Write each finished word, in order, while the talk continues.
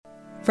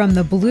From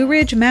the Blue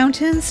Ridge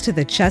Mountains to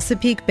the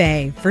Chesapeake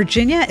Bay,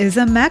 Virginia is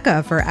a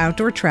mecca for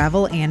outdoor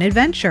travel and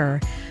adventure.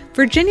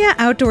 Virginia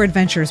Outdoor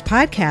Adventures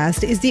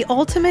podcast is the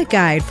ultimate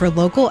guide for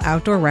local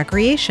outdoor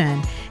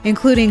recreation,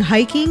 including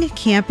hiking,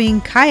 camping,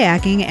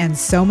 kayaking, and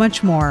so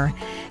much more.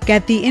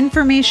 Get the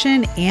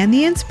information and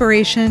the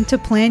inspiration to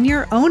plan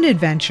your own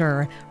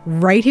adventure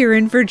right here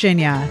in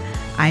Virginia.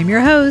 I'm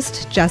your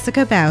host,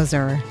 Jessica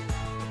Bowser.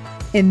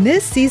 In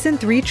this Season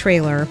 3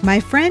 trailer,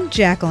 my friend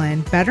Jacqueline,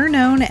 better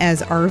known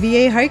as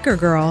RVA Hiker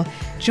Girl,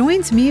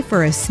 joins me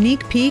for a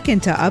sneak peek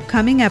into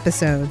upcoming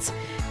episodes.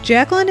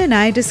 Jacqueline and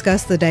I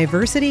discuss the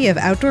diversity of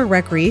outdoor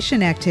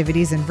recreation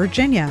activities in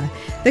Virginia,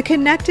 the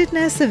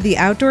connectedness of the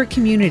outdoor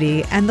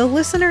community, and the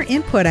listener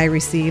input I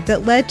received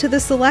that led to the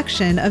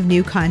selection of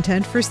new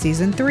content for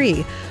Season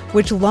 3,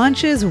 which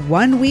launches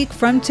 1 week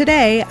from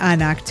today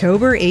on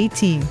October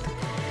 18th.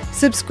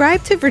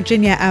 Subscribe to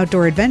Virginia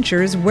Outdoor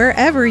Adventures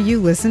wherever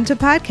you listen to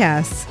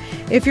podcasts.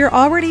 If you're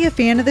already a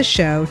fan of the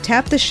show,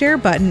 tap the share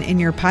button in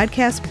your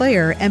podcast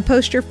player and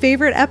post your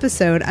favorite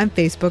episode on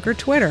Facebook or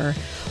Twitter,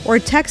 or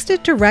text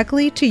it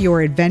directly to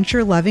your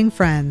adventure-loving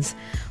friends.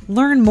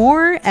 Learn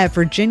more at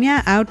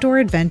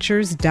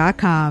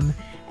virginiaoutdooradventures.com.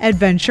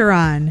 Adventure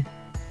on.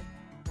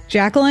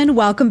 Jacqueline,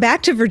 welcome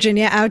back to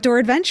Virginia Outdoor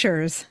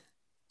Adventures.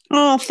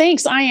 Oh,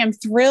 thanks. I am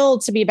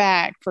thrilled to be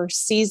back for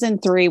Season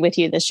 3 with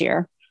you this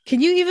year. Can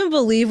you even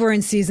believe we're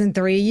in Season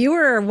 3? You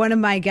were one of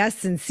my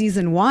guests in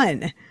Season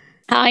 1.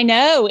 I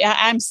know.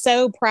 I'm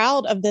so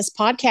proud of this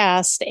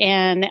podcast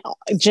and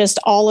just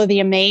all of the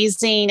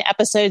amazing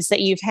episodes that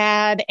you've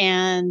had.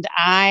 And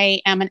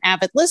I am an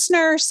avid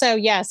listener. So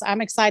yes,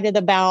 I'm excited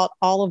about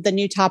all of the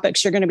new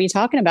topics you're going to be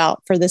talking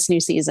about for this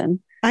new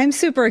season. I'm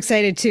super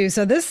excited too.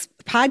 So this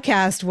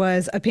podcast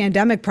was a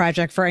pandemic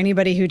project for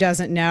anybody who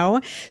doesn't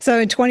know. So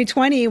in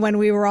 2020, when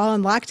we were all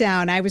in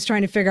lockdown, I was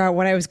trying to figure out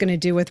what I was going to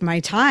do with my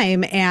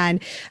time. And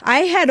I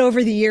had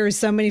over the years,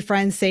 so many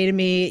friends say to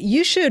me,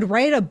 you should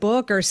write a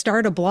book or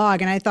start a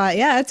blog. And I thought,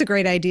 yeah, that's a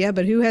great idea,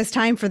 but who has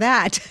time for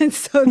that? And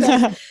so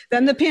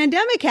then the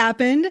pandemic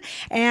happened,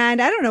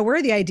 and I don't know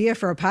where the idea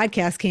for a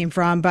podcast came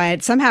from,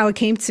 but somehow it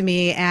came to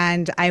me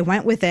and I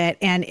went with it,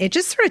 and it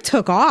just sort of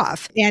took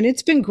off, and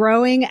it's been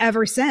growing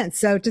ever since.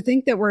 So to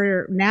think that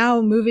we're now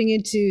moving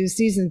into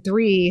Season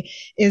 3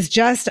 is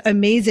just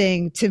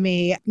amazing to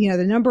me. You know,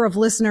 the number of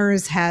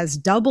listeners has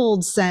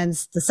doubled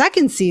since the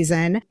second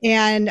season,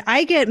 and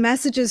I get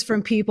messages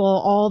from people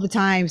all the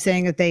time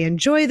saying that they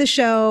enjoy the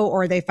show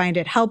or they find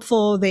it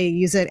helpful. They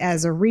use it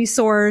as a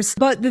resource.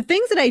 But the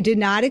things that I did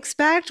not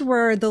expect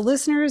were the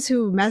listeners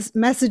who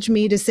messaged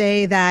me to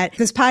say that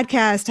this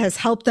podcast has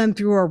helped them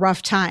through a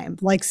rough time,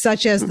 like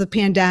such as the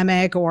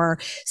pandemic or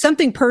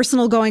something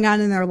personal going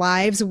on in their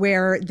lives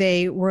where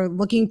they were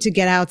looking to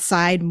get outside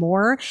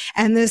more.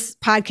 And this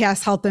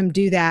podcast helped them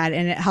do that.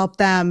 And it helped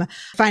them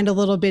find a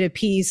little bit of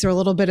peace or a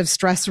little bit of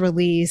stress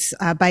release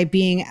by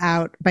being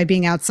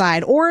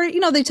outside. Or, you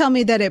know, they tell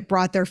me that it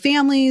brought their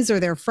families or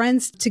their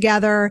friends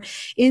together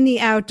in the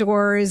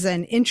outdoors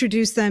and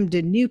introduced them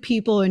to new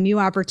people and new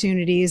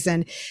opportunities.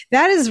 And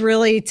that is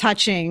really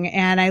touching.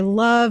 And I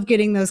love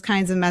getting those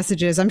kinds of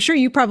messages. I'm sure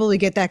you probably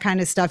get that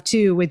kind of stuff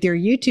too with your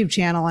YouTube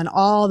channel and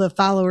all the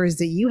followers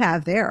that you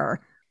have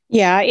there.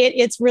 Yeah,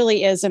 it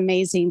really is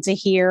amazing to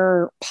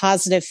hear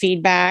positive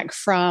feedback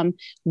from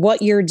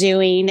what you're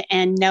doing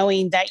and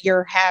knowing that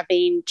you're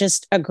having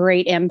just a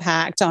great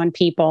impact on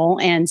people.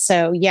 And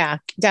so, yeah,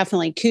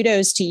 definitely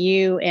kudos to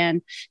you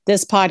and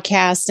this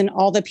podcast and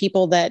all the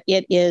people that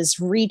it is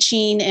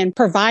reaching and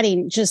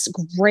providing just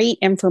great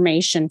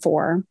information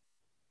for.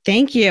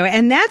 Thank you.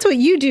 And that's what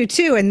you do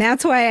too. And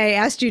that's why I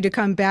asked you to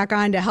come back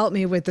on to help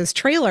me with this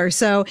trailer.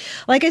 So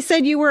like I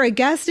said, you were a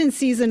guest in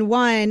Season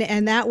 1,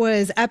 and that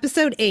was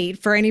episode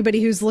 8 for anybody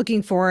who's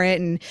looking for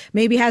it and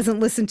maybe hasn't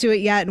listened to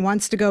it yet and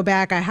wants to go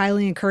back. I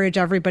highly encourage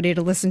everybody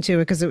to listen to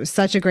it because it was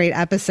such a great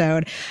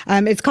episode.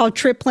 It's called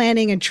Trip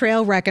Planning and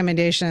Trail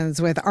Recommendations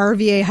with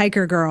RVA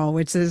Hiker Girl,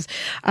 which is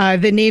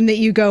the name that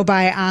you go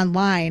by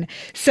online.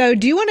 So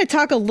do you want to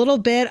talk a little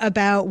bit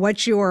about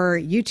what your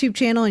YouTube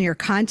channel and your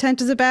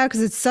content is about?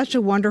 Because it's such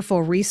a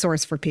wonderful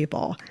resource for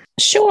people.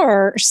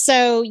 Sure.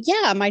 So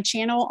yeah, my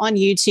channel on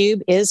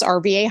YouTube is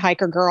RVA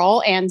Hiker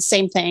Girl, and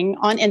same thing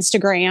on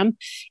Instagram.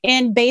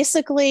 And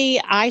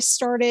basically I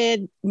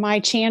started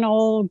my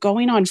channel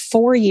going on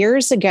 4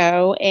 years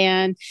ago.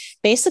 And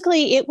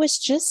basically it was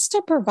just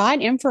to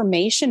provide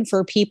information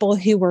for people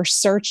who were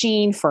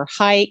searching for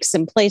hikes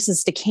and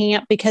places to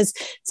camp, because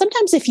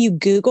sometimes if you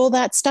Google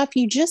that stuff,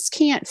 you just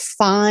can't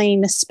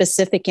find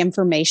specific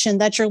information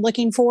that you're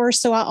looking for.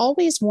 So I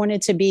always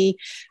wanted to be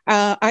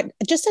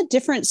just a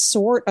different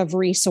sort of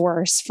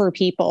resource for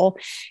people.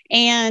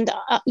 And,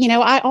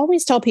 I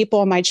always tell people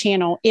on my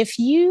channel, if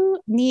you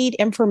need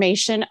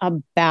information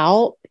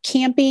about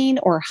camping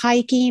or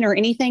hiking or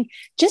anything,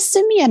 just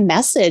send me a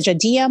message, a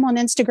DM on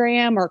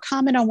Instagram, or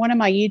comment on one of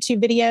my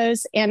YouTube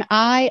videos. And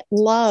I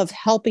love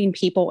helping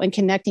people and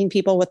connecting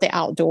people with the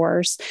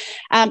outdoors.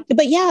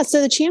 But yeah,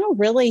 so the channel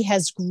really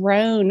has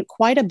grown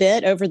quite a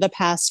bit over the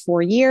past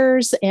 4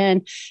 years.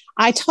 And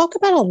I talk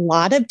about a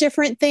lot of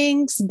different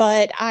things,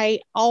 but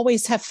I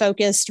always have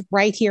focused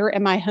right here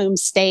in my home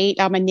state.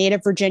 I'm a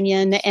native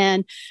Virginian,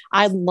 and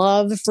I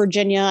love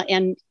Virginia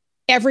and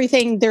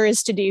everything there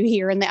is to do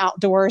here in the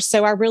outdoors.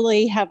 So I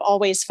really have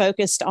always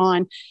focused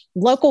on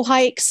local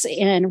hikes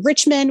in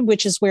Richmond,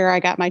 which is where I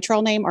got my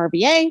trail name,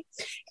 RVA,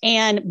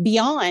 and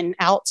beyond,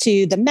 out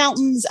to the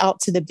mountains,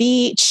 out to the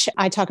beach.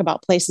 I talk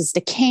about places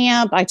to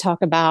camp. I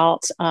talk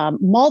about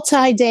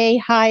multi-day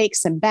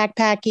hikes and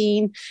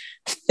backpacking,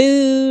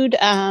 food,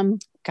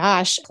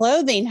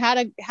 clothing, how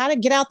to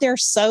get out there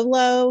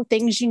solo,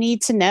 things you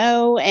need to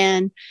know.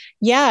 And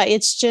yeah,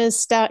 it's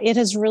just, it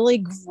has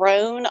really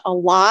grown a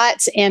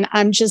lot. And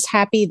I'm just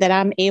happy that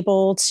I'm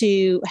able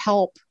to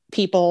help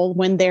people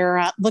when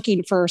they're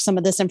looking for some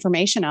of this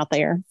information out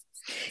there.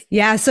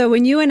 Yeah. So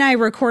when you and I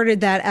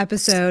recorded that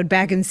episode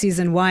back in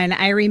season 1,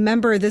 I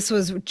remember this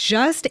was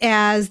just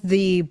as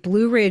the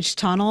Blue Ridge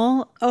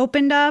Tunnel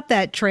opened up,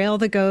 that trail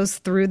that goes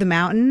through the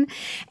mountain.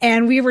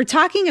 And we were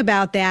talking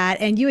about that,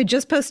 and you had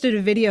just posted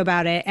a video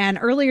about it. And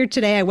earlier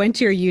today, I went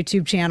to your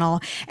YouTube channel,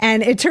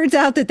 and it turns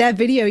out that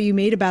video you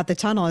made about the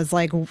tunnel is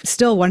like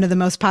still one of the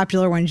most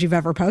popular ones you've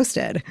ever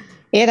posted.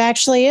 It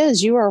actually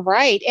is. You are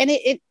right. And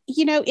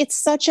it's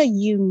such a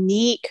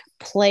unique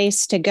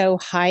place to go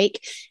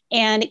hike.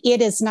 And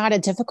it is not a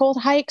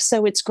difficult hike.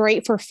 So it's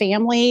great for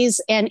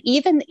families, and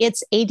even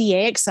it's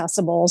ADA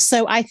accessible.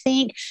 So I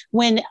think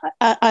when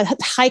a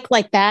hike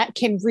like that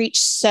can reach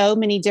so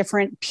many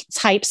different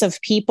types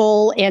of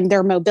people and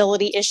their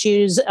mobility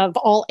issues of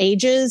all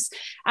ages,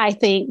 I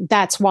think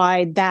that's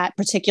why that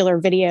particular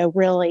video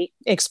really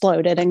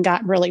exploded and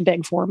got really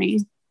big for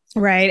me.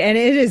 Right. And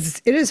it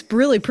is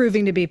really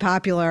proving to be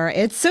popular.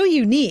 It's so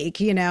unique.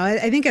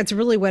 I think that's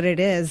really what it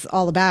is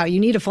all about. You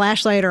need a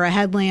flashlight or a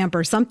headlamp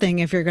or something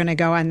if you're going to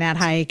go on that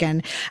hike.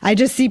 And I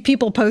just see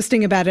people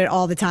posting about it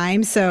all the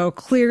time. So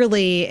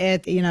clearly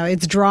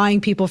it's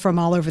drawing people from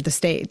all over the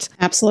state.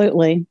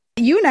 Absolutely.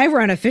 You and I were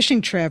on a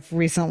fishing trip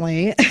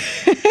recently.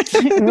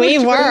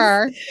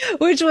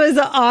 Which was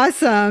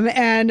awesome.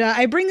 And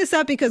I bring this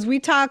up because we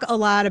talk a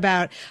lot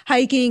about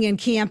hiking and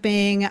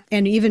camping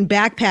and even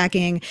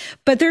backpacking,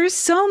 but there's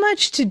so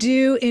much to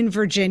do in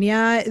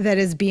Virginia that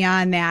is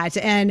beyond that.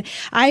 And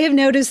I have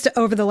noticed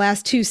over the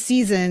last 2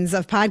 seasons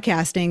of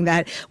podcasting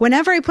that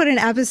whenever I put an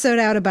episode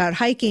out about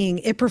hiking,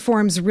 it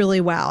performs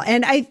really well.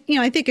 And I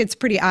think it's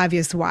pretty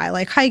obvious why.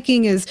 Like,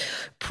 hiking is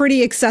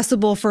pretty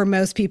accessible for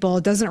most people.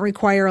 It doesn't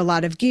require a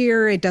lot of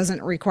gear. It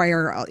doesn't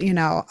require,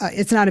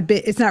 it's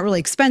not really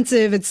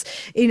expensive. It's,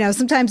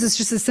 sometimes it's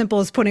just as simple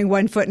as putting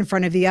one foot in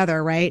front of the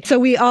other, right? So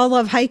we all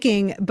love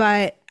hiking,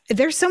 but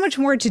there's so much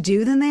more to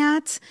do than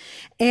that.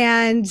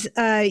 And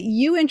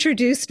you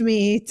introduced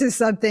me to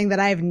something that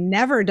I've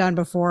never done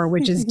before,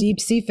 which is deep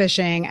sea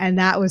fishing. And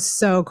that was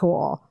so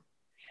cool.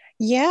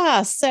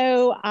 Yeah,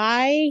 so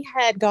I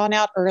had gone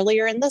out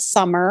earlier in the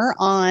summer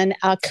on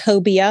a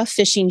cobia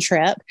fishing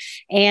trip.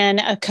 And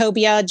a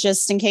cobia,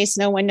 just in case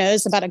no one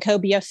knows about a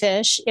cobia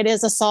fish, it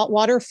is a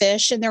saltwater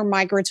fish and they're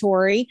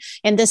migratory.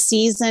 And the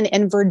season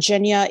in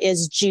Virginia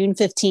is June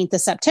 15th to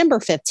September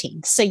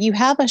 15th. So you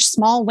have a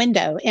small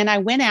window. And I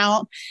went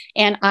out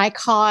and I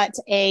caught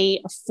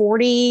a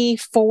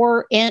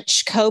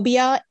 44-inch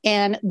cobia.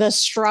 And the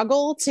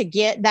struggle to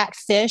get that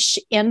fish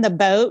in the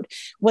boat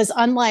was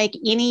unlike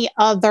any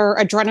other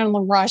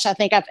adrenaline rush I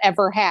think I've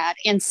ever had.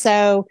 And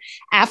so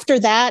after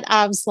that,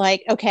 I was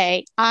like,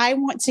 okay, I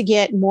want to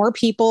get more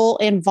people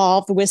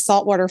involved with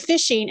saltwater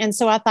fishing. And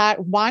so I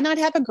thought, why not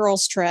have a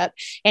girls trip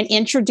and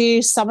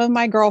introduce some of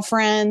my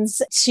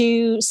girlfriends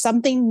to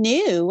something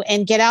new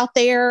and get out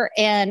there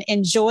and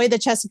enjoy the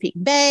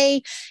Chesapeake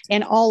Bay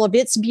and all of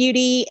its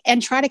beauty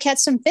and try to catch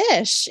some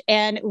fish.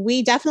 And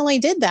we definitely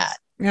did that.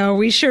 No,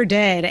 we sure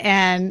did.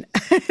 And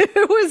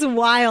it was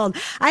wild.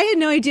 I had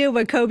no idea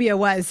what cobia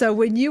was. So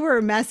when you were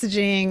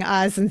messaging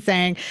us and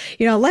saying,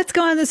 let's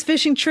go on this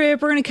fishing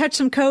trip, we're going to catch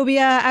some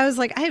cobia, I was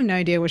like, I have no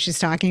idea what she's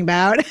talking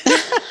about.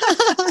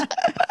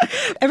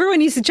 Everyone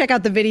needs to check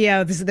out the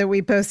video that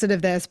we posted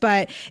of this,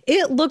 but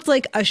it looked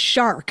like a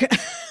shark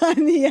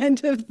on the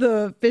end of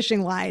the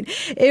fishing line.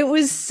 It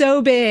was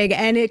so big,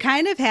 and it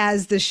kind of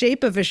has the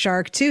shape of a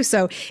shark too.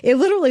 So it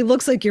literally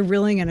looks like you're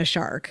reeling in a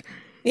shark.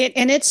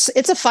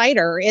 It's a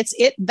fighter.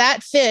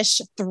 That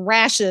fish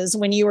thrashes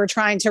when you are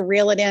trying to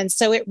reel it in.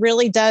 So it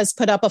really does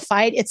put up a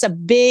fight. It's a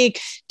big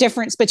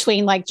difference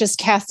between like just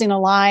casting a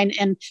line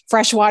and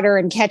freshwater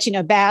and catching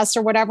a bass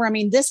or whatever. I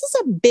mean, this is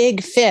a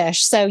big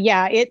fish. So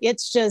yeah,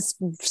 it's just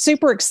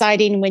super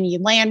exciting when you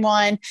land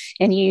one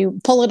and you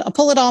pull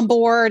it on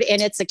board,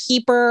 and it's a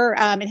keeper.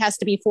 It has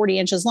to be 40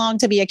 inches long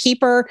to be a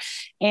keeper.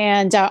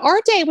 And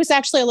our day was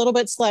actually a little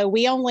bit slow.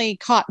 We only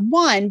caught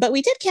one, but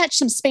we did catch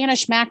some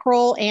Spanish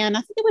mackerel, and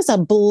I think it was a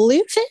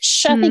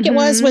bluefish. I think it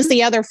was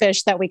the other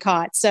fish that we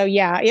caught. So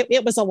yeah,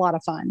 it was a lot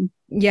of fun.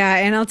 Yeah,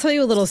 and I'll tell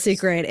you a little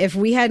secret. If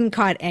we hadn't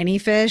caught any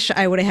fish,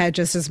 I would have had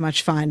just as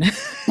much fun.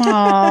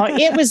 Oh,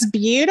 it was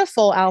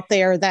beautiful out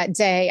there that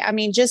day. I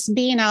mean, just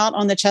being out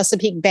on the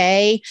Chesapeake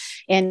Bay,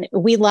 and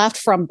we left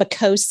from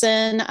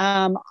Poquoson,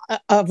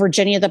 of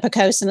Virginia. The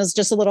Poquoson is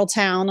just a little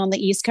town on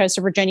the east coast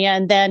of Virginia,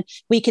 and then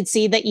we could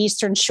see the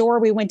eastern shore.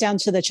 We went down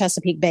to the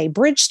Chesapeake Bay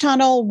Bridge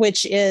Tunnel,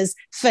 which is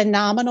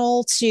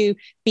phenomenal to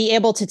be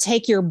able to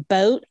take your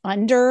boat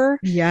under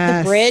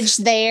the bridge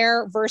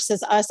there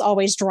versus us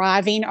always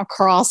driving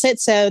across it.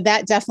 So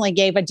that definitely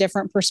gave a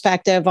different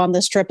perspective on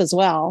this trip as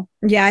well.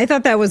 Yeah, I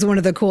thought that was one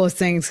of the coolest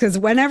things because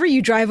whenever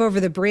you drive over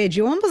the bridge,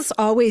 you almost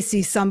always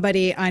see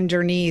somebody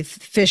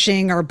underneath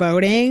fishing or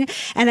boating.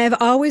 And I've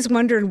always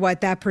wondered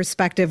what that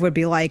perspective would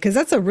be like because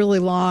that's a really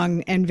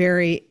long and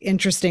very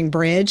interesting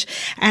bridge.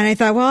 And I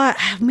thought, well,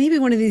 maybe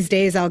one of these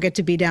days I'll get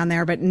to be down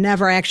there, but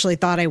never actually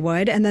thought I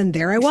would. And then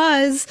there I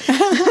was.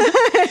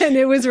 And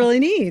it was really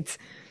neat.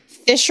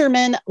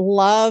 Fishermen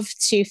love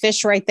to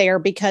fish right there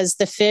because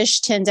the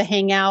fish tend to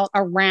hang out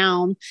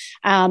around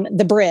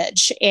the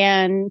bridge.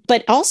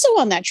 But also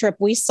on that trip,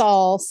 we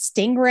saw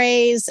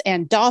stingrays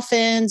and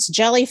dolphins,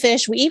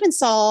 jellyfish. We even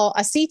saw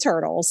a sea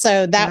turtle.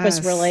 So that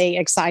was really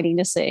exciting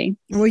to see.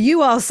 Well,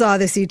 you all saw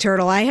the sea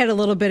turtle. I had a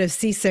little bit of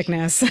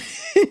seasickness in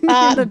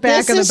the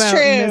back of the boat.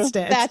 And missed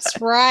it.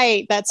 That's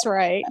right. That's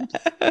right.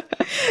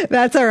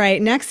 That's all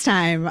right. Next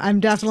time, I'm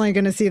definitely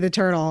going to see the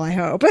turtle, I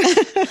hope.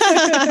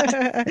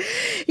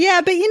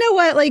 Yeah, but you know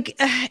what? Like,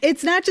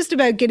 it's not just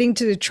about getting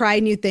to try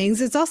new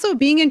things. It's also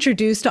being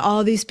introduced to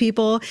all these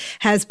people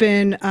has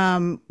been,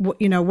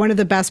 one of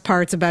the best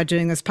parts about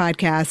doing this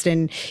podcast.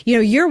 And,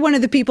 you're one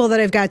of the people that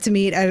I've got to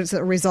meet as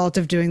a result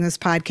of doing this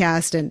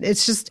podcast. And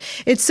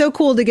it's so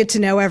cool to get to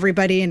know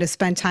everybody and to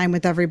spend time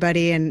with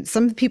everybody. And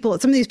some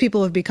of these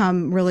people have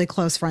become really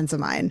close friends of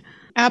mine.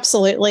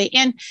 Absolutely.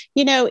 And,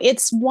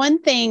 it's one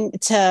thing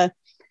to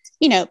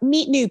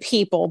meet new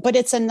people, but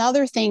it's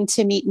another thing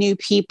to meet new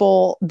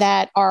people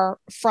that are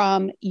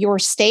from your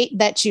state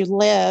that you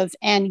live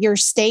and your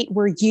state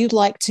where you'd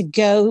like to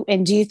go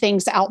and do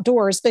things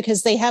outdoors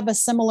because they have a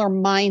similar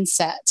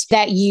mindset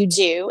that you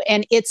do.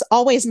 And it's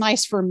always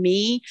nice for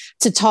me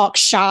to talk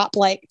shop,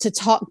 like to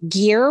talk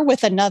gear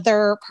with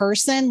another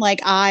person.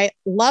 Like I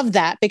love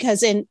that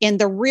because in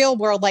the real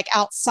world, like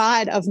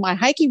outside of my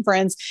hiking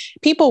friends,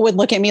 people would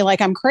look at me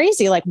like I'm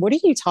crazy. Like, what are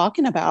you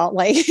talking about?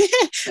 Like,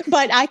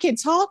 but I could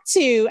talk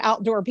to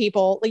outdoor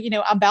people,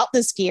 about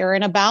this gear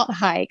and about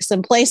hikes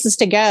and places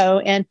to go.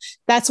 And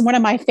that's one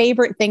of my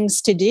favorite things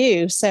to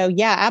do. So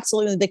yeah,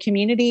 absolutely. The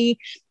community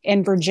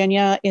in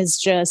Virginia is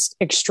just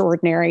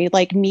extraordinary.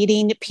 Like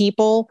meeting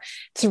people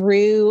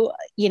through,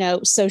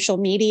 social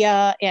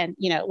media and,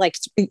 like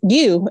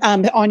you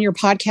on your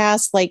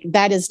podcast, like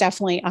that is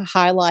definitely a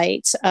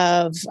highlight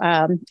of,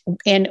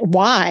 and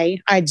why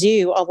I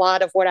do a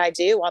lot of what I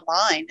do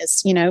online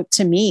is,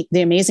 to meet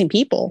the amazing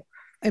people.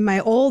 In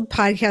my old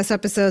podcast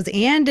episodes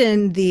and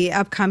in the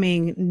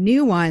upcoming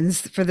new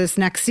ones for this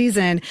next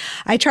season,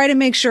 I try to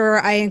make sure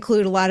I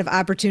include a lot of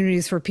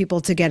opportunities for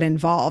people to get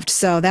involved.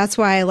 So that's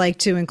why I like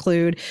to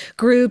include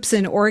groups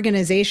and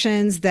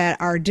organizations that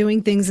are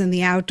doing things in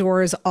the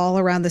outdoors all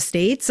around the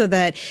state so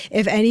that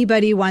if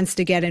anybody wants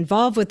to get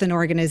involved with an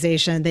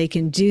organization, they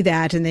can do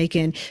that and they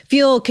can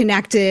feel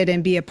connected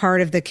and be a part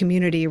of the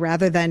community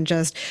rather than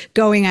just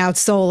going out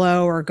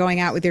solo or going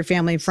out with your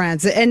family and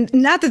friends. And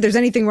not that there's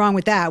anything wrong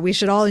with that. We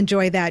should all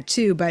enjoy that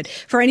too. But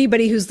for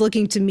anybody who's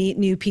looking to meet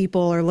new people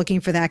or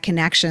looking for that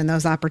connection,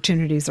 those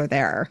opportunities are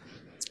there.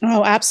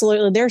 Oh,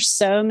 absolutely. There's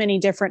so many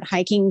different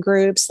hiking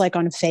groups like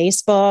on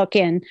Facebook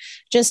and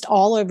just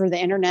all over the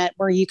internet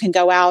where you can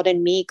go out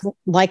and meet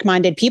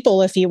like-minded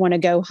people if you want to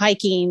go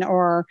hiking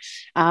or,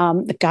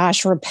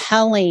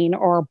 rappelling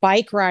or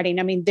bike riding.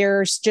 I mean,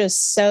 there's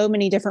just so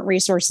many different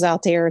resources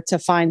out there to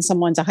find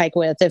someone to hike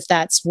with if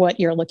that's what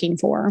you're looking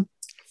for.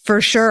 For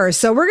sure.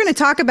 So we're going to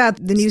talk about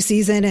the new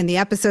season and the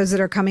episodes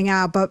that are coming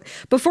out. But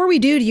before we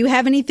do you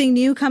have anything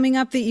new coming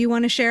up that you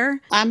want to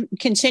share? I'm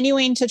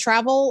continuing to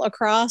travel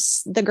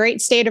across the great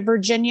state of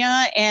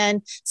Virginia,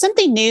 and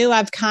something new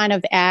I've kind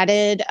of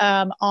added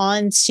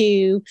on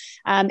to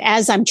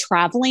as I'm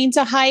traveling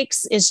to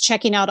hikes is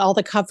checking out all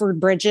the covered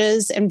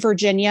bridges in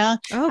Virginia.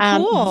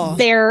 Oh, cool.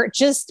 They're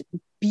just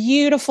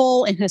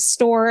beautiful and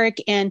historic.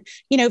 And,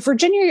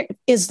 Virginia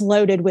is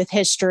loaded with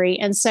history.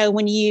 And so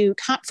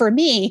for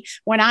me,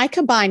 when I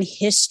combine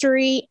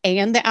history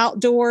and the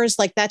outdoors,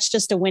 like that's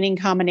just a winning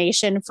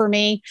combination for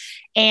me.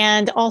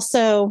 And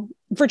also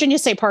Virginia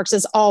State Parks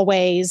is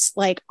always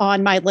like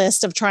on my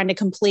list of trying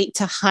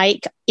to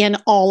hike in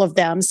all of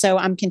them. So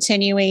I'm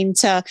continuing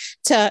to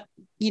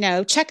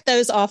check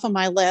those off on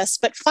my list.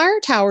 But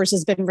fire towers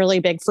has been really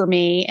big for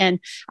me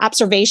and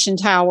observation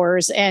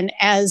towers. And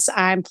as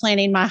I'm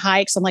planning my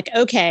hikes, I'm like,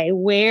 okay,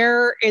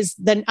 where is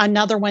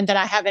another one that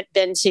I haven't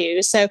been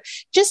to? So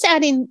just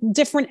adding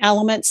different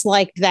elements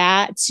like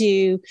that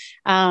to,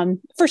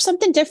 for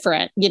something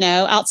different,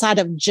 outside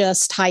of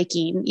just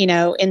hiking,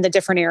 in the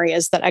different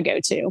areas that I go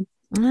to.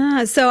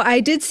 So I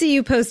did see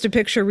you post a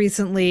picture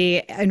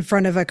recently in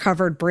front of a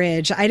covered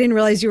bridge. I didn't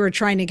realize you were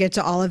trying to get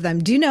to all of them.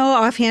 Do you know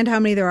offhand how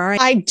many there are?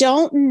 I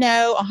don't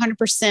know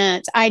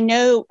 100%. I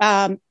know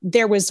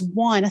there was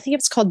one, I think it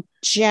was called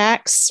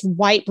Jack's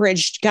White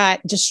Bridge,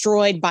 got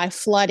destroyed by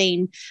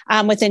flooding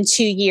within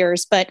 2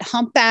 years. But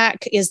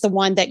Humpback is the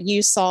one that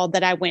you saw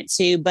that I went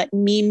to. But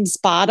Memes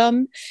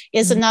Bottom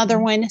is another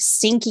one,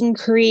 Sinking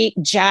Creek,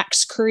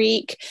 Jack's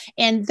Creek.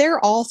 And they're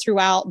all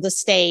throughout the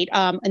state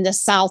in the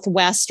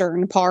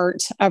southwestern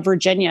part of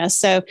Virginia.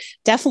 So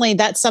definitely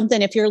that's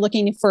something, if you're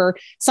looking for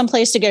some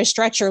place to go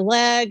stretch your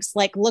legs,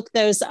 like look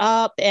those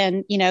up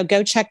and,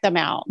 go check them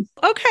out.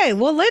 Okay,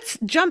 well, let's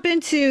jump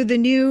into the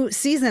new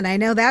season. I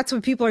know that's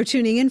what people are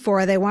tuning in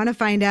for. They want to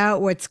find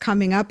out what's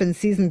coming up in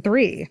season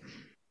 3.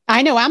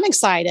 I know. I'm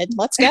excited.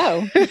 Let's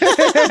go.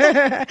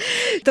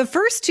 The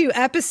first 2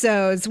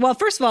 episodes. Well,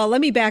 first of all,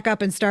 let me back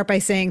up and start by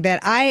saying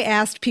that I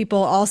asked people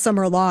all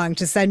summer long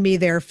to send me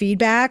their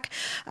feedback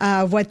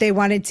of what they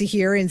wanted to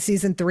hear in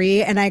season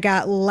 3. And I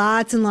got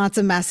lots and lots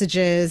of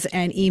messages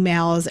and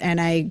emails. And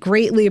I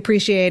greatly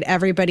appreciate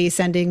everybody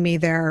sending me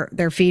their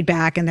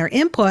feedback and their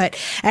input.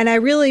 And I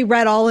really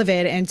read all of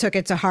it and took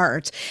it to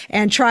heart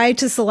and tried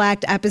to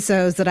select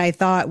episodes that I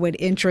thought would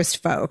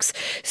interest folks.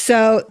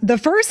 So the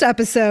first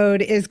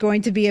episode is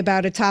going to be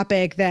about a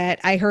topic that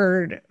I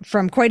heard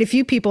from quite a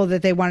few people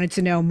that they wanted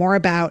to know more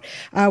about,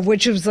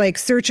 which was like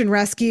search and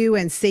rescue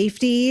and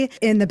safety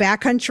in the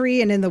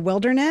backcountry and in the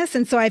wilderness.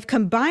 And so I've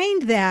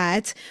combined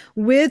that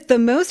with the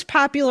most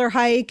popular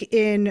hike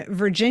in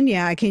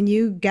Virginia. Can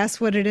you guess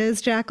what it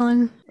is,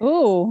 Jacqueline?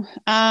 Oh,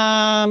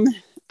 I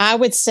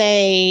would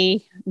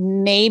say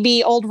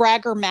maybe Old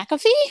Rag or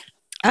McAfee.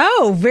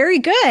 Oh, very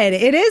good.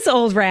 It is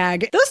Old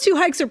Rag. Those 2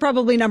 hikes are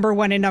probably number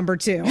 1 and number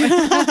 2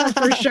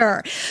 for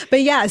sure.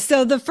 But yeah,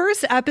 so the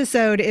first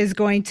episode is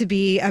going to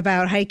be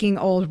about hiking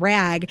Old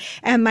Rag.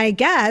 And my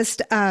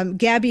guest,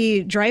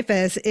 Gabby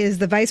Dreyfus, is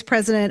the vice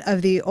president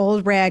of the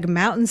Old Rag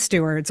Mountain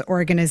Stewards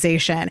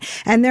organization.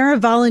 And they're a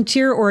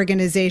volunteer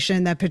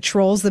organization that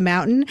patrols the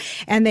mountain,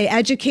 and they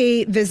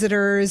educate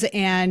visitors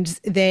and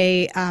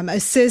they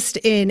assist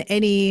in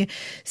any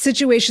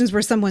situations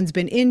where someone's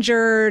been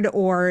injured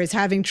or is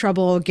having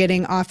trouble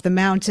getting off the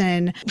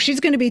mountain.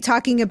 She's going to be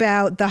talking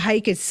about the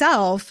hike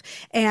itself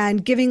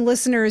and giving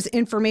listeners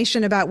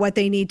information about what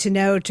they need to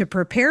know to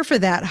prepare for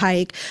that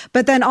hike,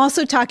 but then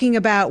also talking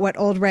about what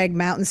Old Rag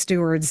Mountain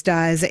Stewards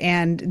does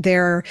and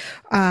their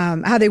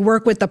how they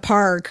work with the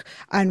park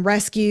on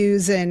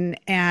rescues and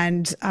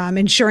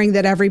ensuring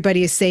that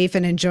everybody is safe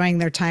and enjoying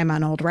their time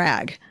on Old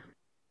Rag.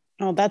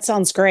 Oh, that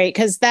sounds great.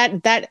 Because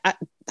that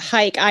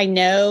hike, I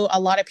know a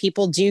lot of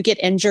people do get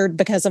injured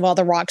because of all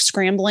the rock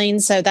scrambling.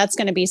 So that's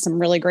going to be some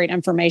really great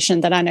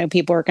information that I know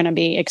people are going to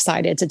be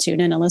excited to tune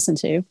in and listen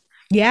to.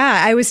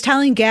 Yeah, I was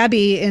telling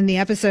Gabby in the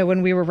episode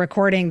when we were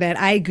recording that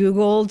I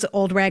Googled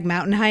Old Rag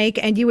Mountain Hike,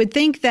 and you would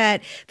think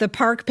that the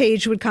park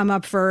page would come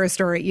up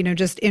first or,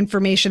 just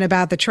information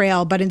about the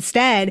trail. But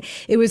instead,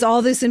 it was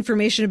all this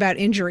information about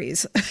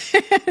injuries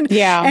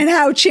and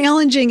how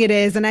challenging it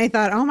is. And I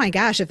thought, oh my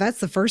gosh, if that's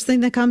the first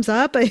thing that comes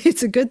up,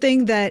 it's a good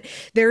thing that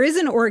there is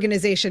an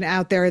organization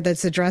out there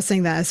that's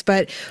addressing this.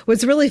 But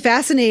what's really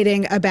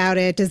fascinating about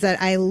it is that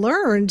I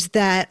learned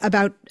that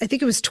about, I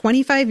think it was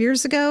 25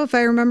 years ago, if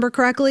I remember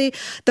correctly,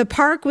 the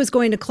park was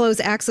going to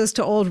close access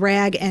to Old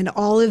Rag and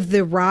all of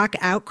the rock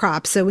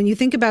outcrops. So when you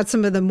think about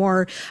some of the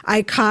more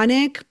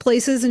iconic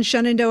places in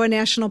Shenandoah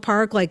National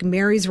Park, like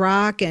Mary's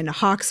Rock and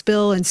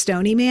Hawksbill and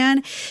Stony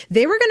Man,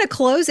 they were going to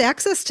close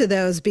access to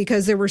those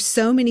because there were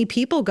so many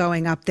people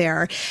going up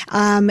there.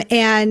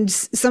 And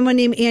someone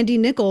named Andy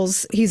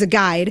Nichols, he's a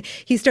guide,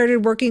 he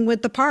started working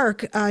with the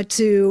park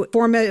to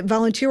form a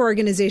volunteer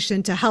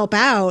organization to help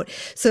out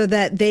so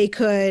that they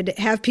could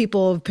have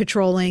people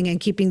patrolling and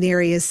keeping the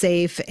areas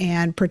safe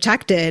and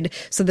protected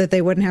so that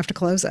they wouldn't have to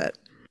close it.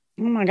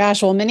 Oh my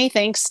gosh. Well, many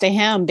thanks to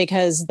him,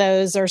 because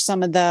those are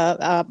some of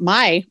the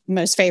my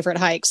most favorite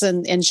hikes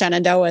in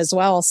Shenandoah as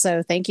well.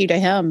 So thank you to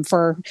him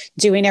for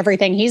doing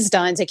everything he's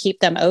done to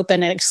keep them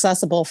open and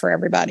accessible for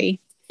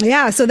everybody.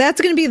 Yeah, so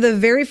that's going to be the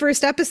very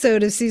first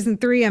episode of season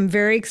 3. I'm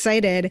very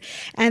excited.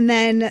 And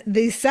then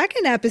the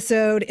second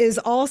episode is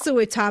also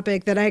a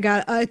topic that I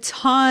got a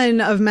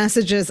ton of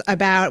messages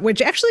about,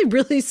 which actually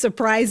really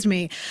surprised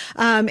me.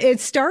 It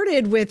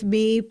started with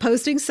me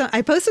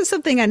I posted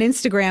something on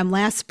Instagram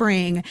last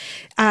spring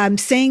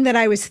saying that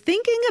I was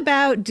thinking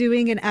about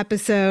doing an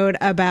episode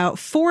about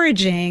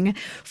foraging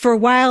for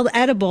wild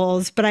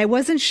edibles, but I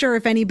wasn't sure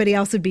if anybody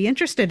else would be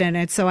interested in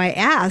it. So I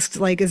asked,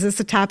 is this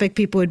a topic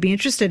people would be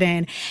interested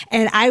in?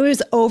 And I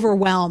was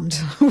overwhelmed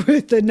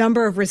with the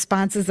number of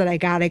responses that I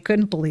got. I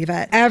couldn't believe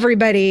it.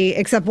 Everybody,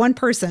 except one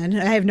person,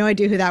 I have no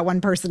idea who that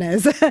one person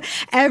is.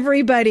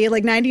 Everybody,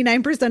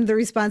 99% of the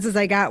responses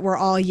I got were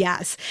all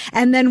yes.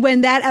 And then when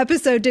that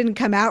episode didn't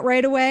come out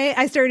right away,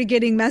 I started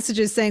getting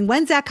messages saying,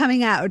 when's that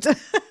coming out?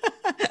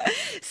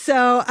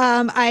 So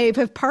I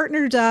have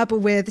partnered up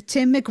with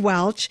Tim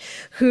McWelch,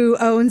 who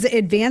owns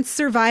Advanced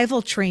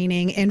Survival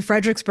Training in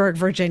Fredericksburg,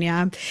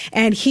 Virginia.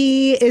 And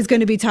he is going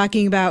to be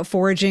talking about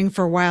foraging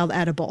for wild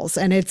edibles.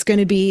 And it's going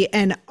to be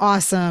an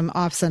awesome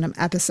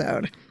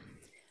episode.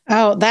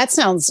 Oh, that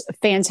sounds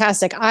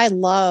fantastic. I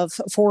love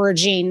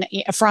foraging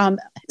from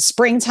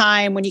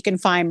springtime when you can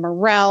find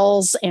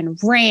morels and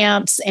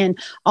ramps and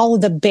all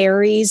of the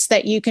berries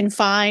that you can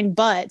find.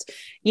 But,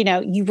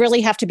 you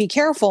really have to be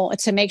careful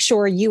to make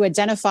sure you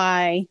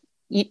identify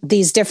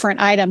these different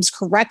items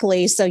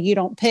correctly so you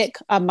don't pick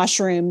a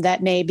mushroom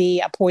that may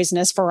be a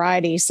poisonous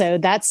variety. So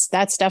that's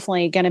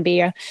definitely going to be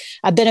a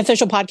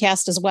beneficial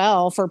podcast as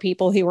well for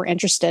people who are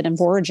interested in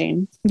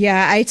foraging.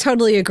 Yeah, I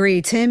totally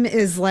agree. Tim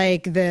is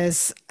like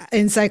this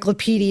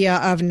encyclopedia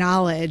of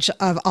knowledge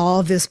of all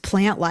of this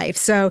plant life.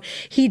 So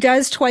he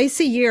does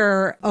twice a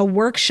year a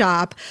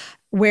workshop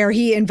where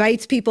he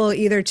invites people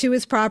either to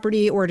his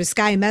property or to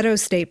Sky Meadows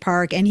State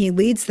Park, and he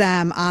leads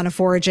them on a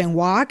foraging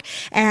walk.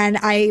 And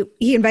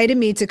he invited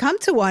me to come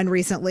to one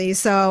recently.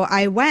 So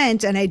I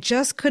went, and I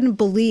just couldn't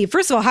believe,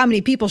 first of all, how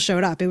many people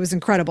showed up. It was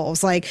incredible. It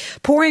was like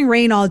pouring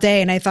rain all day.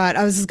 And I thought,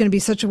 oh, this is going to be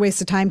such a waste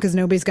of time because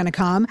nobody's going to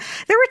come.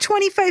 There were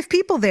 25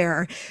 people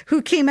there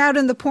who came out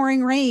in the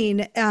pouring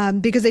rain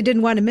because they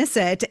didn't want to miss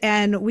it.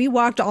 And we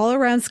walked all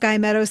around Sky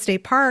Meadows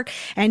State Park,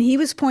 and he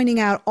was pointing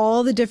out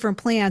all the different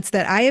plants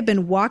that I have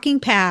been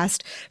walking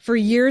past for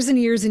years and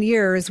years and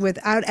years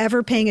without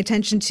ever paying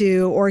attention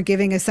to or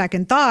giving a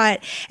second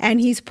thought.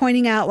 And he's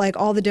pointing out like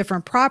all the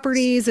different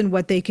properties and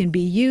what they can be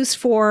used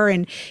for.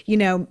 And,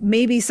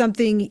 maybe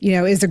something,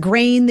 is a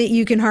grain that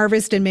you can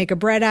harvest and make a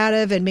bread out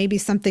of, and maybe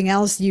something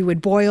else you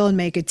would boil and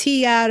make a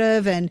tea out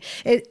of. And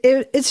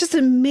it's just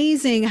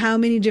amazing how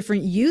many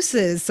different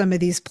uses some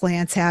of these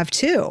plants have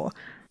too.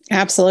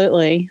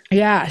 Absolutely.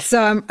 Yeah.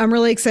 So I'm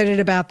really excited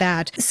about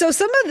that. So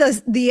some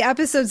of the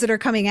episodes that are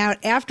coming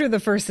out after the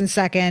first and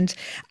second,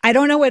 I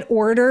don't know what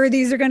order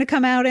these are going to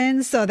come out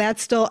in. So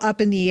that's still up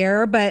in the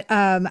air. But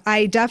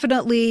I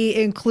definitely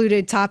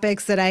included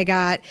topics that I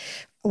got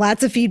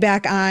lots of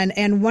feedback on.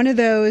 And one of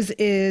those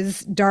is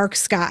dark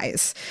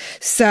skies.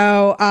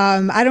 So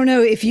I don't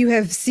know if you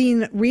have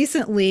seen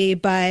recently,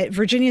 but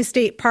Virginia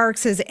State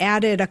Parks has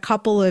added a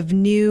couple of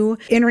new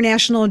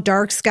international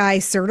dark sky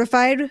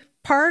certified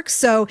parks.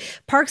 So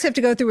parks have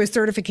to go through a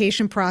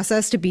certification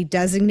process to be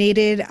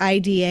designated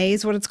IDA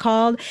is what it's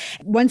called.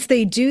 Once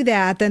they do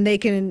that, then they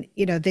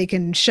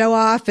can show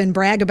off and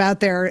brag about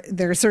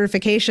their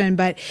certification,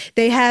 but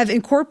they have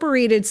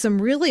incorporated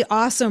some really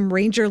awesome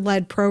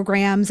ranger-led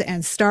programs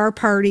and star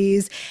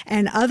parties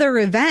and other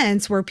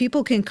events where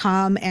people can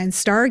come and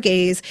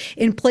stargaze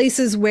in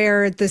places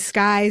where the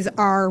skies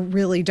are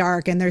really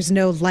dark and there's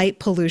no light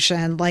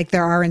pollution like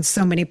there are in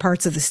so many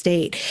parts of the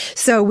state.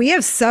 So we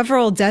have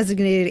several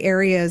designated areas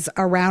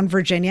around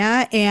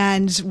Virginia,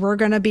 and we're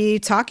going to be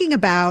talking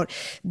about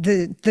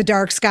the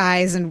dark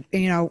skies and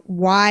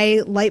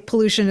why light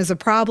pollution is a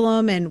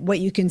problem and what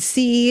you can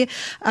see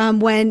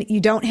when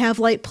you don't have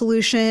light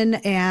pollution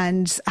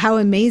and how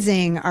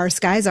amazing our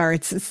skies are.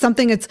 It's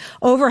something that's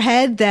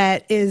overhead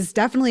that is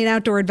definitely an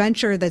outdoor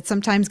adventure that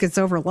sometimes gets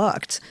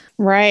overlooked.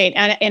 Right.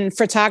 And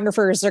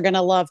photographers are going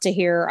to love to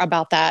hear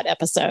about that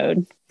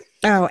episode.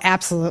 Oh,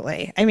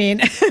 absolutely. I mean,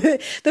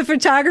 the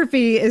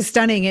photography is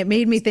stunning. It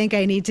made me think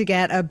I need to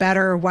get a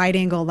better wide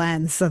angle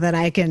lens so that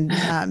I can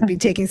be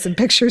taking some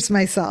pictures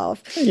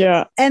myself.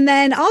 Yeah. And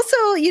then also,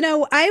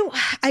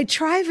 I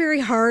try very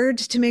hard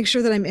to make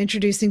sure that I'm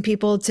introducing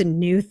people to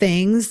new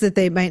things that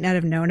they might not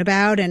have known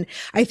about. And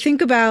I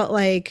think about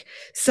like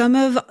some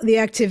of the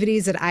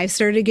activities that I've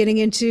started getting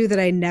into that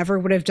I never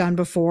would have done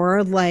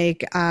before.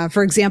 Like,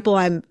 for example,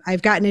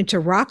 I've gotten into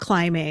rock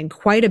climbing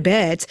quite a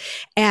bit,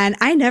 and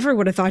I never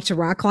would have thought to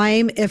rock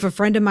climb if a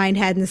friend of mine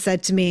hadn't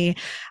said to me,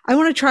 I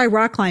want to try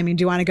rock climbing.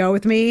 Do you want to go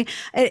with me?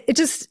 And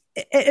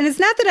it's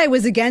not that I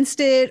was against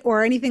it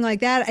or anything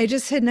like that. I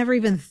just had never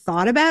even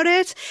thought about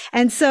it.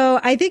 And so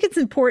I think it's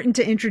important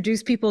to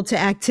introduce people to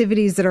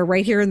activities that are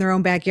right here in their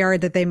own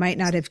backyard that they might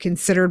not have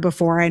considered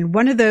before. And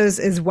one of those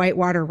is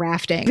whitewater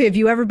rafting. Have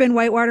you ever been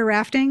whitewater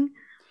rafting?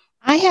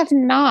 I have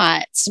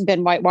not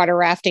been whitewater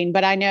rafting,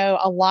 but I know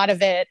a lot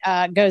of it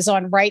goes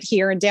on right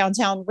here in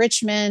downtown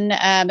Richmond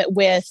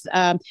with,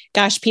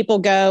 people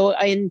go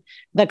in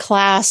the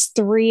class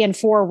 3 and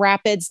 4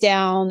 rapids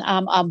down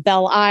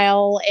Belle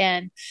Isle.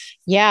 And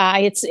yeah,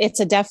 it's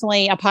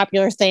definitely a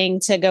popular thing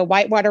to go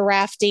whitewater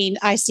rafting.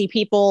 I see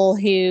people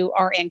who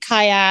are in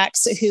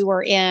kayaks, who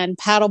are in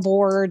paddle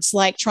boards,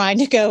 like trying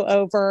to go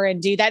over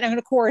and do that. And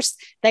of course,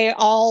 they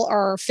all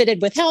are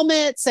fitted with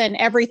helmets and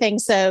everything,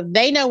 so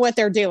they know what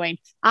they're doing.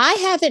 I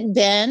haven't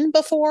been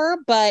before,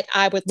 but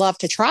I would love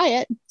to try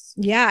it.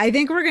 Yeah, I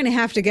think we're going to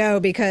have to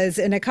go because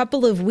in a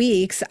couple of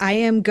weeks, I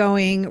am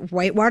going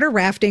whitewater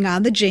rafting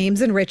on the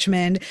James in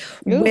Richmond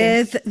Ooh.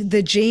 with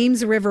the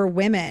James River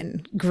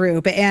Women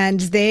group. And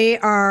they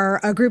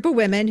are a group of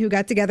women who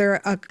got together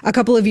a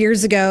couple of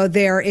years ago.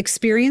 They're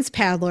experienced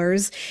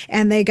paddlers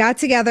and they got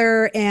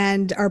together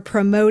and are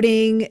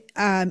promoting,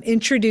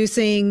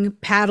 introducing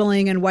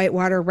paddling and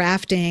whitewater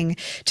rafting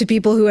to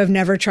people who have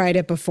never tried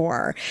it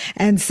before.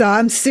 And so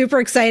I'm super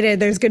excited.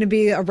 There's going to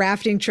be a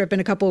rafting trip in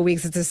a couple of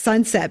weeks. It's a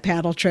sunset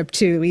paddle trip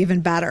too,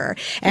 even better.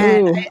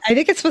 And Ooh. I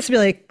think it's supposed to be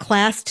like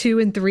class 2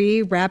 and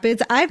 3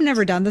 rapids. I've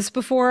never done this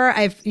before.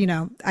 I've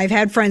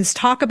had friends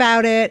talk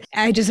about it.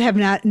 I just have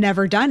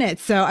never done it.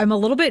 So I'm a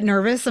little bit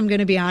nervous. I'm going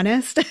to be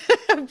honest,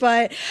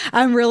 but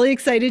I'm really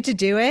excited to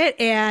do it.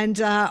 And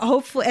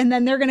hopefully, and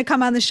then they're going to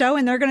come on the show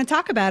and they're going to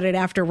talk about it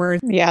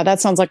afterwards. Yeah, that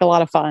sounds like a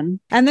lot of fun.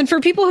 And then for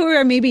people who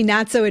are maybe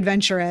not so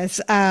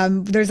adventurous,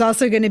 there's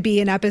also going to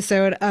be an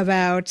episode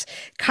about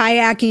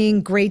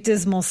kayaking Great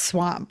Dismal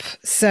Swamp.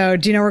 So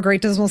do you know where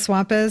Great Dismal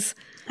Swamp is?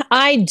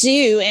 I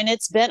do, and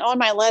it's been on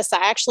my list.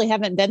 I actually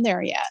haven't been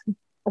there yet.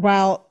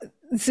 Well,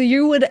 so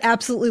you would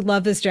absolutely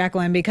love this,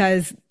 Jacqueline,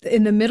 because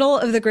in the middle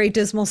of the Great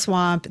Dismal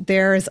Swamp,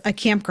 there's a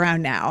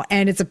campground now,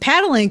 and it's a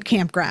paddling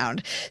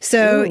campground.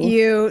 So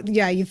Ooh.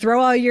 you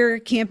throw all your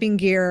camping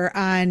gear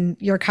on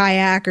your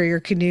kayak or your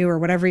canoe or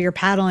whatever you're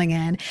paddling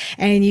in,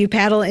 and you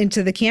paddle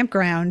into the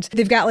campground.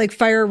 They've got like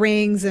fire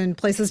rings and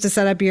places to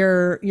set up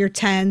your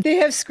tent. They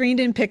have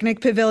screened-in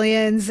picnic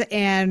pavilions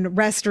and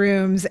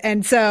restrooms.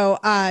 And so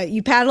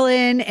you paddle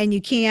in and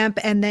you camp,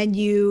 and then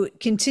you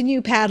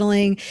continue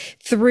paddling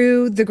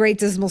through the Great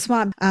Dismal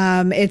Swamp.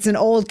 It's an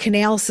old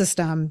canal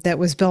system that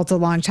was built a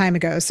long time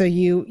ago. So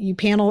you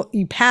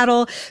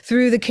paddle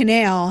through the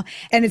canal,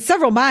 and it's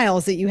several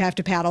miles that you have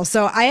to paddle.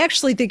 So I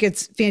actually think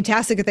it's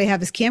fantastic that they have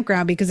this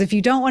campground, because if you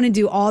don't want to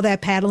do all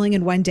that paddling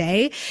in one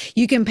day,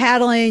 you can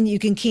paddle in, you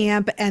can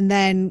camp, and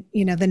then,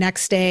 the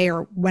next day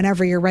or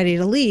whenever you're ready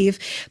to leave,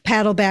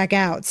 paddle back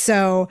out.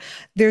 So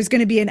there's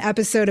going to be an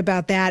episode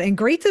about that. And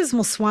Great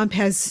Dismal Swamp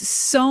has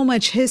so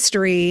much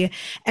history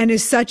and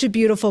is such a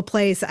beautiful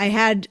place. I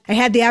had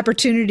the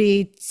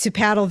opportunity to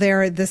paddle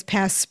there this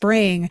past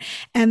spring,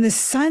 and the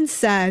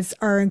sunsets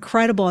are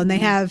incredible. And they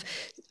have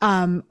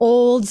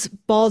old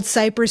bald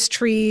cypress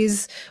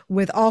trees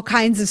with all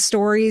kinds of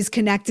stories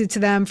connected to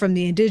them, from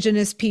the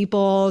indigenous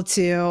people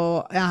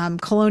to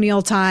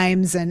colonial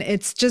times. And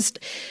it's just,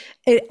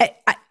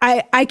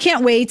 I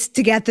can't wait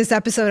to get this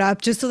episode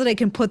up just so that I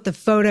can put the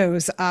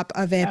photos up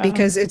of it,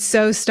 because it's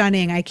so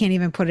stunning. I can't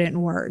even put it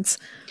in words.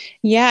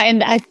 Yeah,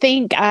 and I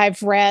think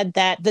I've read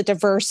that the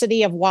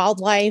diversity of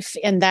wildlife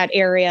in that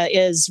area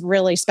is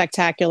really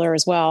spectacular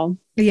as well.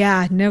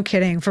 Yeah, no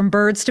kidding. From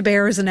birds to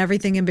bears and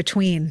everything in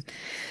between.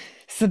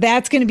 So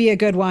that's going to be a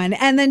good one.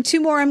 And then 2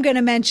 more I'm going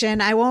to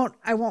mention. I won't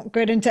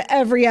get into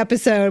every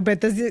episode, but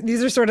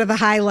these are sort of the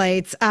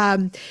highlights.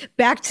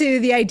 Back to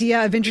the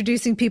idea of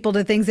introducing people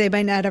to things they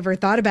might not ever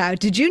thought about.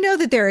 Did you know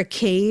that there are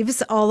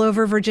caves all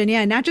over Virginia,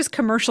 and not just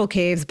commercial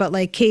caves, but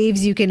like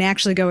caves you can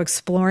actually go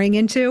exploring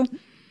into?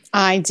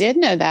 I did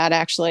know that,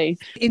 actually.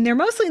 And they're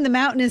mostly in the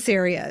mountainous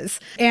areas.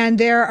 And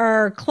there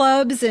are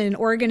clubs and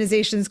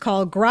organizations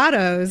called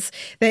grottos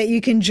that you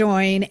can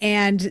join.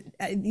 And,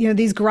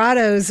 these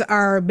grottos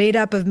are made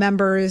up of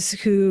members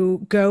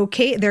who they're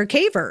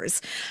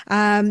cavers.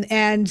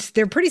 And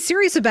they're pretty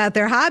serious about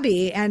their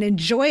hobby and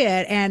enjoy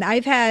it. And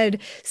I've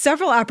had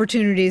several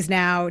opportunities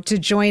now to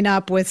join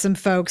up with some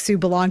folks who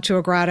belong to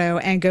a grotto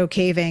and go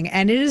caving.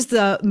 And it is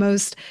the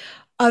most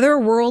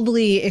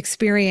otherworldly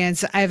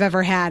experience I've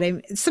ever had.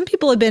 And some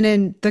people have been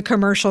in the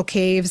commercial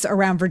caves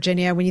around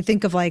Virginia. When you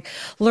think of like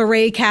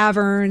Luray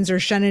Caverns or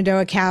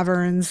Shenandoah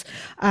Caverns,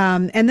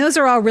 and those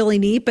are all really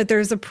neat, but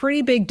there's a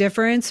pretty big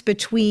difference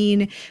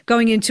between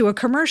going into a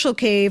commercial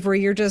cave where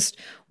you're just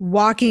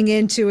walking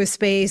into a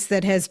space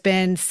that has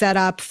been set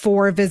up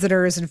for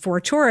visitors and for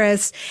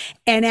tourists,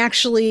 and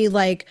actually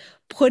like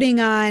putting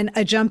on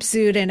a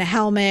jumpsuit and a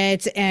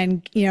helmet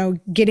and,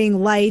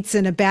 getting lights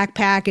and a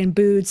backpack and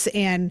boots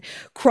and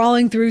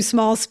crawling through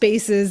small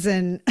spaces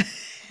and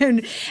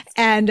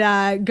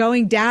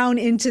going down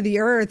into the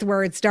earth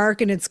where it's dark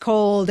and it's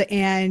cold,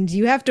 and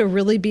you have to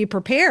really be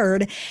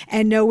prepared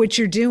and know what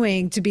you're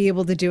doing to be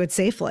able to do it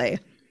safely.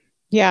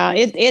 Yeah,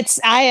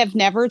 I have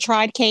never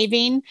tried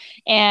caving,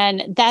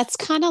 and that's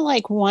kind of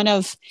like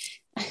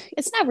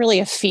it's not really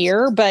a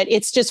fear, but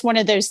it's just one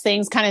of those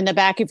things kind of in the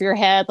back of your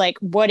head. Like,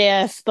 what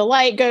if the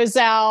light goes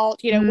out?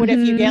 What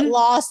if you get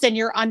lost and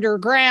you're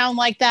underground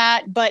like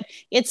that? But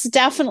it's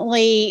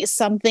definitely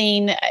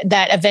something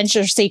that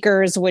adventure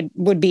seekers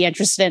would be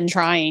interested in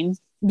trying.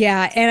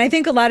 Yeah. And I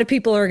think a lot of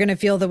people are going to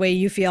feel the way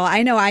you feel.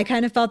 I know I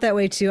kind of felt that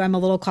way too. I'm a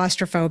little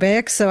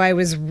claustrophobic. So I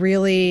was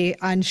really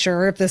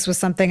unsure if this was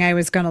something I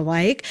was going to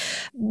like.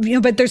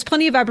 But there's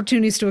plenty of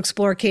opportunities to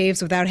explore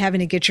caves without having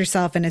to get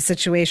yourself in a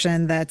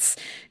situation that's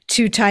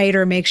too tight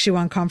or makes you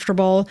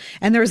uncomfortable.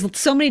 And there's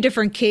so many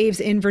different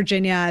caves in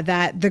Virginia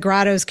that the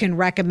grottos can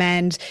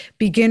recommend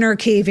beginner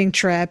caving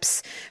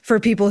trips for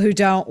people who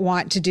don't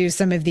want to do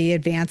some of the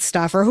advanced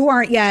stuff or who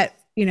aren't yet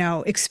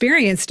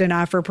experienced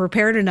enough or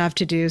prepared enough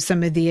to do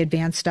some of the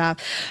advanced stuff.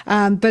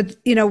 But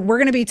we're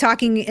going to be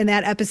talking in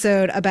that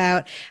episode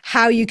about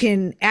how you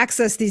can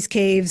access these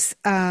caves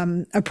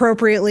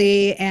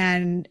appropriately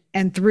and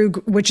through,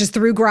 which is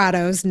through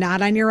grottos,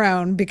 not on your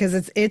own, because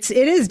it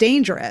is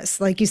dangerous.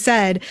 Like you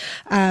said,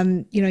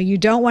 you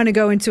don't want to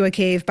go into a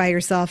cave by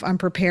yourself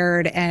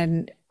unprepared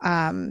and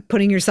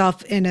putting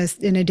yourself in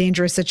a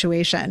dangerous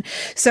situation.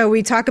 So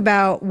we talk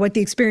about what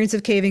the experience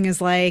of caving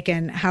is like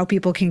and how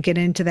people can get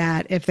into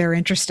that if they're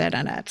interested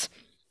in it.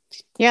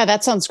 Yeah,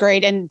 that sounds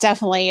great. And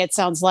definitely it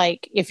sounds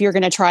like if you're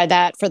going to try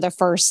that for the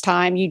first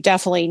time, you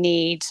definitely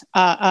need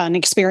an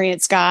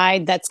experienced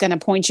guide that's going to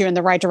point you in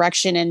the right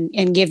direction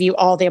and give you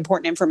all the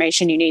important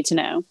information you need to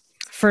know.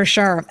 For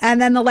sure.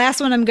 And then the last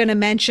one I'm going to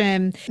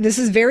mention, this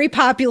is very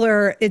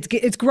popular.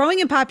 It's growing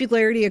in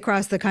popularity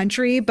across the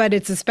country, but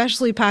it's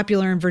especially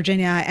popular in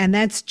Virginia, and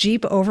that's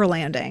Jeep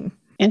overlanding.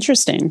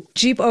 Interesting.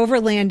 Jeep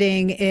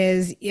overlanding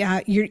is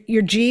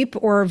your Jeep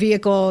or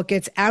vehicle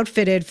gets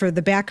outfitted for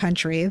the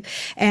backcountry,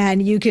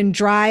 and you can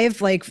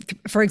drive, like,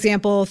 for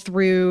example,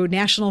 through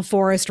national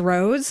forest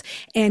roads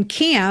and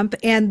camp.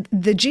 And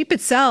the Jeep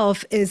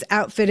itself is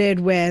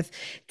outfitted with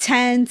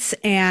tents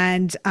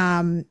and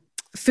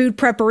food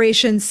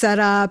preparation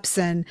setups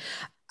and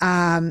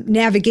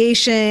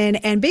navigation.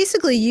 And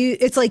basically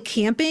it's like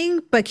camping,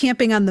 but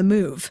camping on the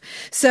move.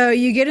 So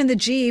you get in the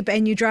Jeep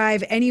and you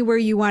drive anywhere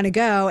you want to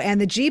go.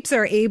 And the Jeeps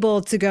are able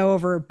to go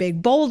over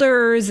big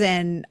boulders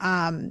and,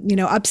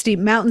 up steep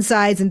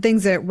mountainsides and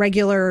things that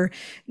regular,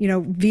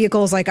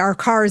 vehicles like our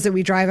cars that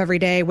we drive every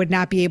day would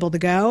not be able to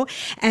go.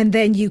 And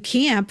then you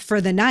camp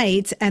for the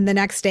night. And the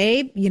next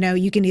day,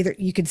 you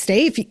can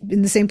stay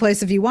in the same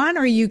place if you want,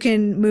 or you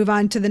can move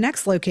on to the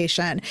next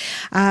location.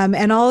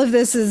 And all of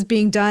this is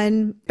being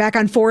done back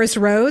on forest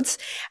roads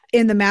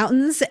in the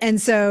mountains.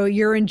 And so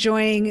you're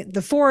enjoying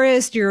the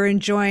forest, you're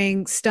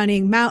enjoying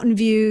stunning mountain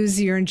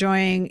views, you're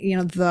enjoying,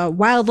 the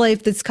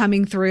wildlife that's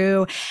coming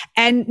through,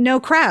 and no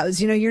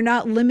crowds. You're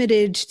not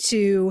limited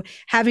to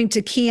having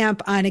to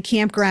camp on a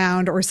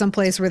campground or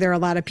someplace where there are a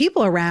lot of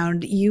people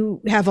around.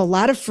 You have a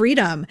lot of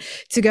freedom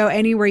to go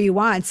anywhere you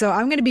want. So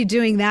I'm going to be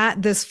doing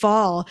that this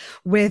fall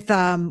with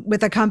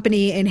a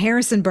company in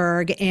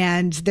Harrisonburg,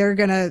 and they're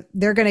going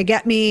to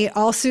get me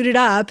all suited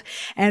up,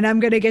 and I'm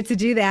going to get to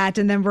do that.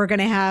 And then we're going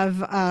to have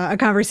a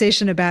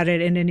conversation about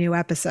it in a new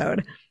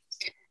episode.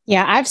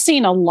 Yeah, I've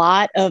seen a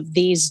lot of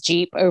these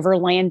Jeep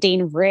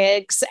overlanding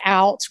rigs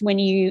out when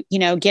you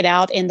get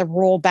out in the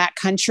rural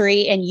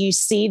backcountry and you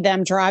see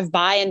them drive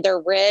by in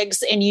their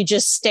rigs and you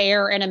just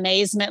stare in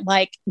amazement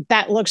like,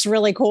 that looks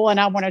really cool and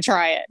I want to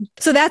try it.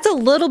 So that's a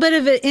little bit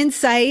of an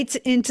insight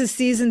into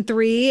season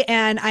 3.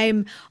 And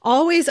I'm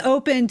always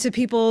open to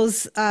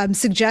people's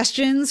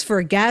suggestions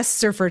for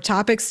guests or for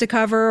topics to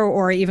cover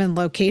or even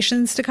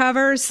locations to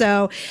cover.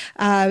 So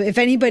if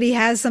anybody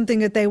has something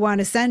that they want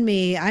to send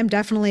me, I'm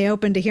definitely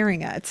open to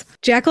hearing it.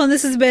 Jacqueline,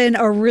 this has been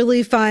a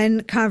really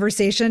fun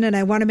conversation, and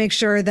I want to make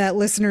sure that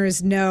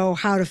listeners know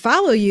how to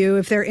follow you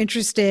if they're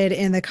interested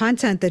in the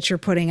content that you're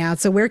putting out.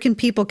 So where can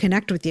people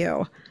connect with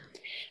you?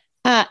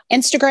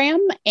 Instagram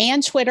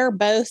and Twitter,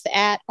 both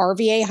at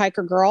RVA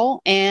Hiker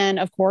Girl. And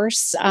of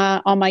course,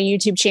 on my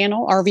YouTube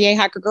channel, RVA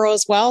Hiker Girl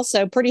as well.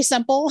 So pretty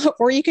simple.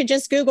 Or you could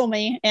just Google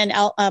me and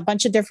a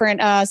bunch of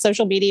different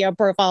social media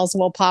profiles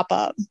will pop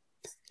up.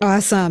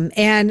 Awesome.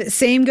 And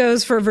same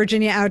goes for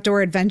Virginia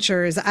Outdoor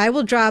Adventures. I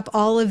will drop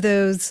all of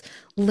those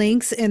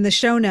links in the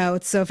show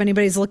notes. So if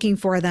anybody's looking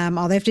for them,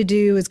 all they have to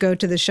do is go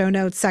to the show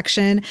notes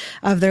section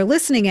of their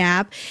listening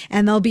app,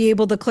 and they'll be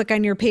able to click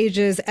on your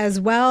pages as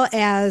well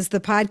as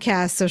the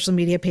podcast social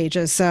media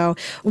pages. So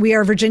we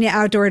are Virginia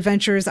Outdoor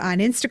Adventures on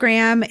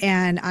Instagram,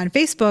 and on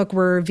Facebook,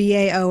 we're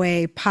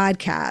VAOA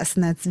Podcast,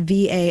 and that's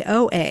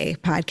VAOA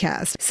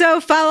Podcast.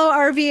 So follow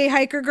RVA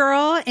Hiker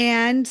Girl,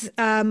 and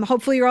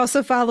hopefully you're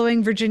also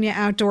following Virginia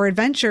Outdoor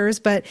Adventures.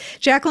 But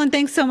Jacqueline,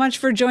 thanks so much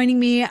for joining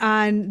me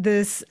on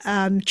this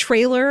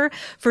trailer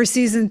for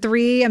season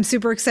 3. I'm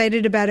super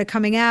excited about it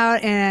coming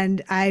out,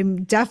 and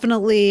I'm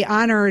definitely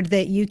honored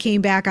that you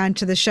came back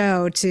onto the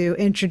show to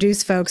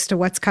introduce folks to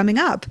what's coming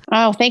up.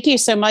 Oh, thank you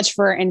so much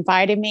for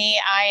inviting me.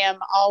 I am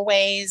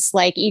always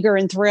eager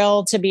and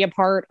thrilled to be a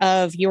part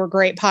of your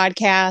great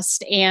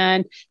podcast,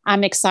 and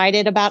I'm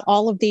excited about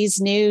all of these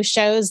new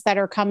shows that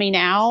are coming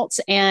out,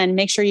 and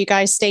make sure you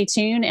guys stay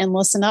tuned and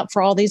listen up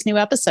for all these new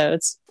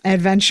episodes.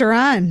 Adventure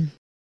on.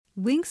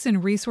 Links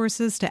and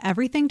resources to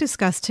everything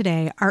discussed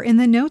today are in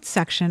the notes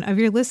section of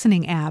your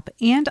listening app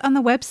and on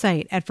the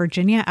website at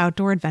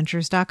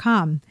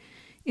virginiaoutdooradventures.com.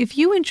 If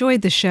you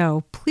enjoyed the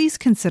show, please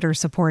consider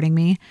supporting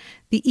me.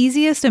 The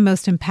easiest and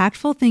most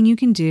impactful thing you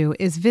can do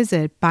is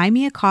visit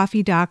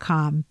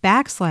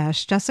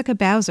buymeacoffee.com/Jessica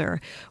Bowser,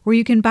 where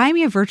you can buy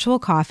me a virtual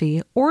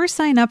coffee or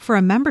sign up for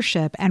a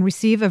membership and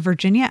receive a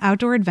Virginia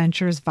Outdoor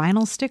Adventures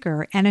vinyl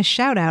sticker and a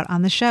shout out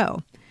on the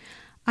show.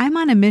 I'm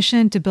on a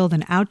mission to build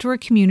an outdoor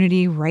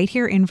community right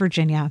here in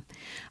Virginia.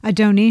 A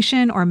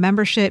donation or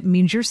membership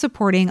means you're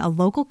supporting a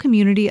local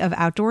community of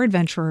outdoor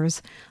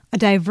adventurers, a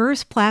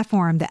diverse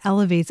platform that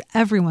elevates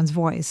everyone's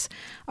voice,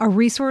 a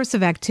resource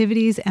of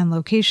activities and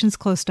locations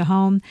close to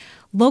home,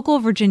 local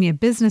Virginia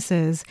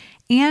businesses,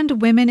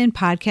 and women in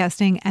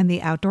podcasting and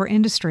the outdoor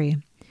industry.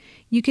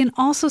 You can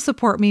also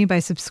support me by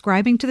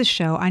subscribing to the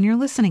show on your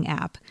listening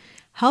app.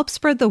 Help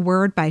spread the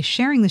word by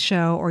sharing the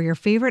show or your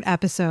favorite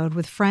episode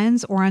with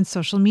friends or on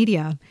social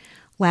media.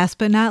 Last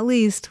but not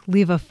least,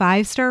 leave a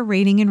 5-star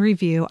rating and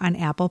review on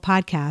Apple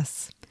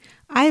Podcasts.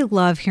 I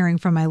love hearing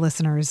from my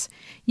listeners.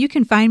 You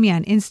can find me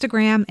on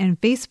Instagram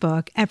and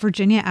Facebook at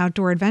Virginia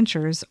Outdoor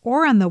Adventures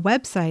or on the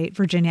website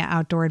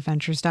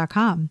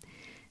virginiaoutdooradventures.com.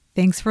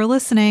 Thanks for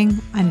listening.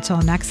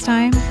 Until next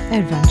time,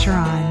 adventure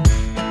on.